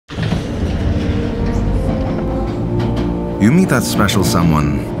You meet that special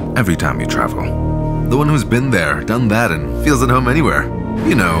someone every time you travel. The one who's been there, done that, and feels at home anywhere.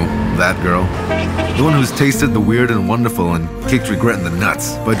 You know, that girl. The one who's tasted the weird and wonderful and kicked regret in the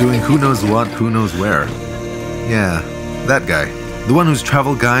nuts by doing who knows what, who knows where. Yeah, that guy. The one whose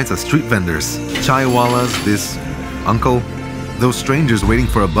travel guides are street vendors, chaiwalas, this uncle, those strangers waiting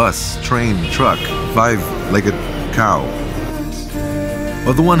for a bus, train, truck, five-legged cow.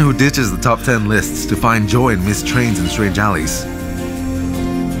 Or the one who ditches the top 10 lists to find joy in missed trains and strange alleys.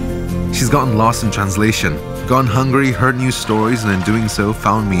 She's gotten lost in translation, gone hungry, heard new stories, and in doing so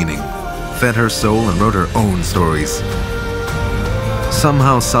found meaning, fed her soul and wrote her own stories.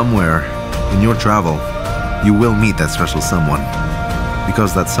 Somehow, somewhere, in your travel, you will meet that special someone,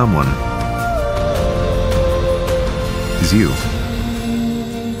 because that someone is you.